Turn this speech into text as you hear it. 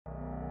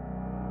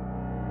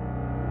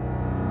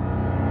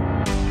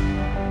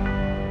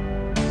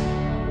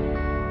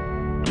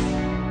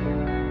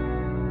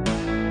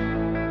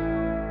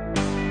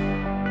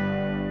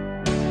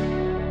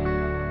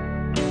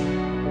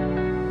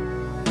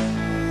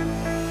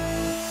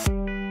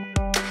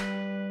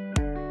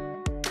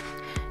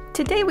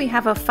Today we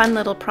have a fun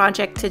little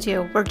project to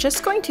do. We're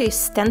just going to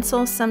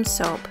stencil some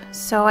soap.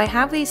 So I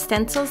have these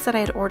stencils that I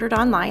had ordered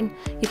online.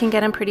 You can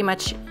get them pretty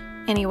much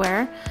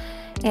anywhere.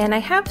 And I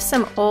have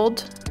some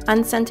old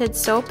unscented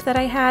soap that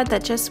I had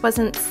that just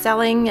wasn't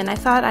selling, and I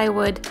thought I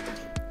would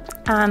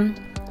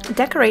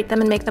decorate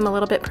them and make them a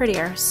little bit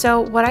prettier.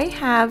 So what I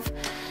have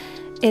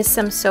is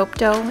some soap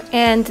dough,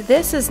 and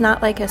this is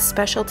not like a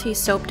specialty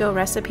soap dough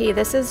recipe.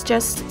 This is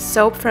just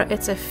soap from,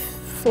 it's a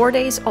 4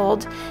 days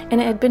old, and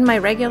it had been my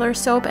regular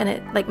soap, and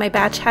it, like, my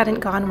batch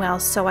hadn't gone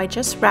well, so I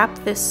just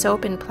wrapped this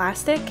soap in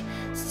plastic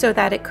so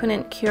that it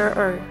couldn't cure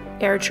or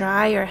air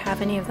dry or have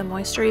any of the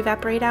moisture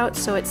evaporate out,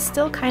 so it's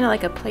still kind of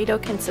like a Play-Doh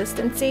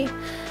consistency.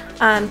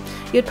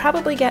 You'd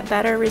probably get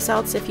better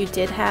results if you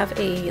did have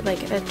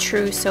a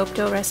true soap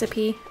dough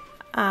recipe,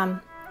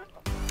 and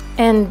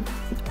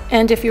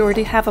if you were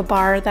to have a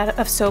bar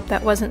of soap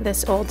that wasn't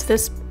this old.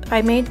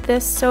 I made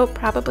this soap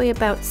probably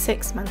about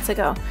 6 months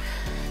ago.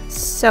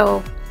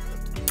 So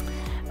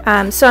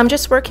I'm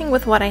just working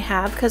with what I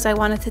have because I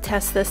wanted to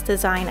test this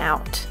design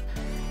out.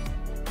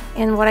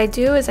 And what I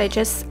do is I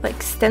just put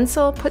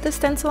the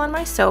stencil on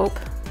my soap,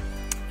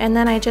 and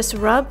then I just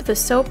rub the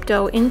soap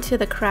dough into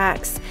the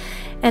cracks.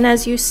 And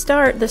as you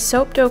start, the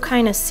soap dough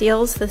kind of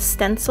seals the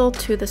stencil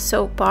to the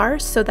soap bar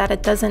so that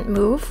it doesn't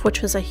move,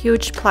 which was a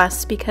huge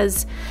plus,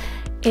 because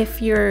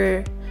if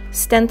your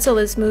stencil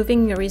is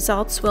moving, your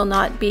results will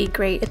not be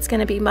great. It's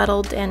going to be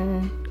muddled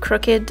and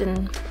crooked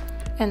and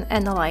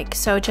the like.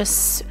 So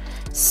just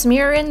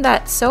smear in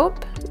that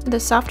soap, the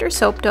softer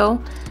soap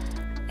dough,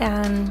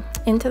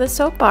 into the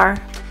soap bar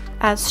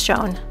as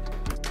shown.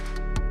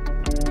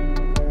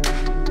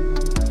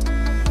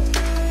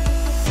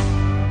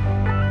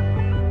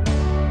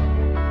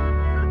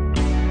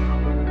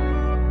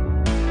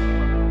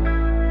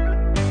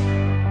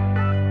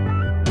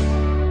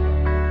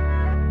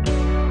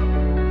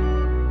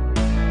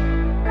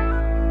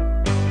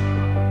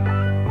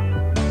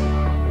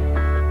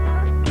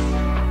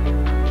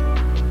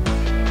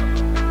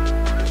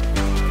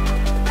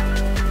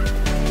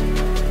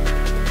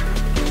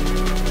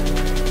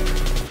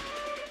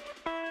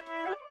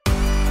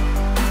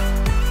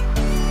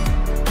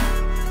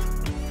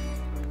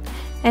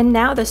 And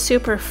now the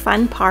super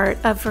fun part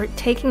of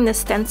taking the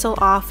stencil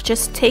off.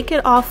 Just take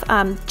it off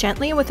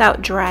gently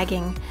without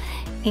dragging,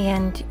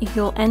 and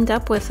you'll end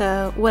up with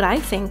what I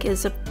think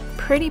is a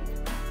pretty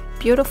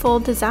beautiful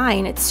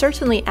design. It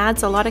certainly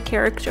adds a lot of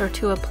character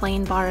to a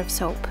plain bar of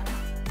soap.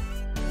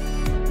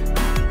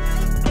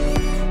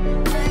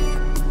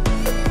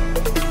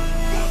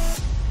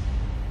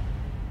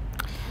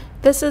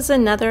 This is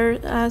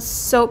another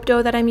soap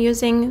dough that I'm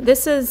using.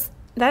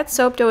 That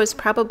soap dough is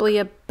probably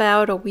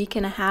about a week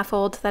and a half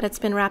old that it's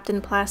been wrapped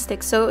in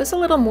plastic, so it was a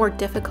little more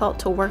difficult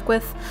to work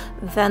with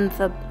than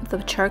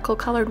the charcoal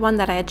colored one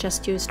that I had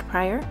just used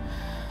prior.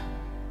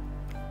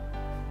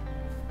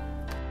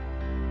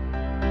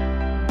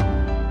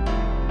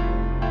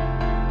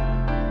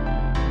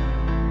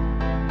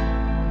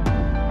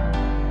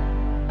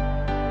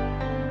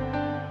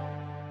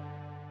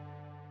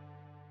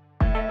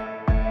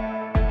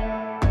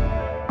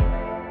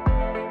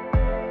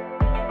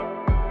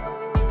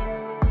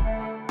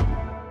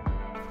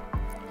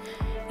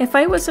 If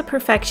I was a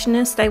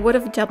perfectionist, I would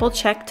have double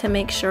checked to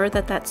make sure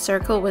that that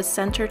circle was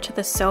centered to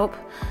the soap,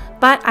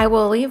 but I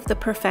will leave the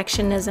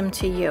perfectionism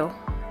to you.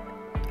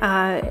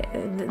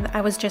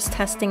 I was just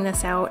testing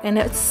this out, and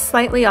it's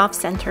slightly off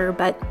center,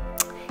 but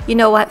you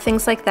know what?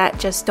 Things like that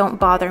just don't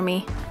bother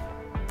me.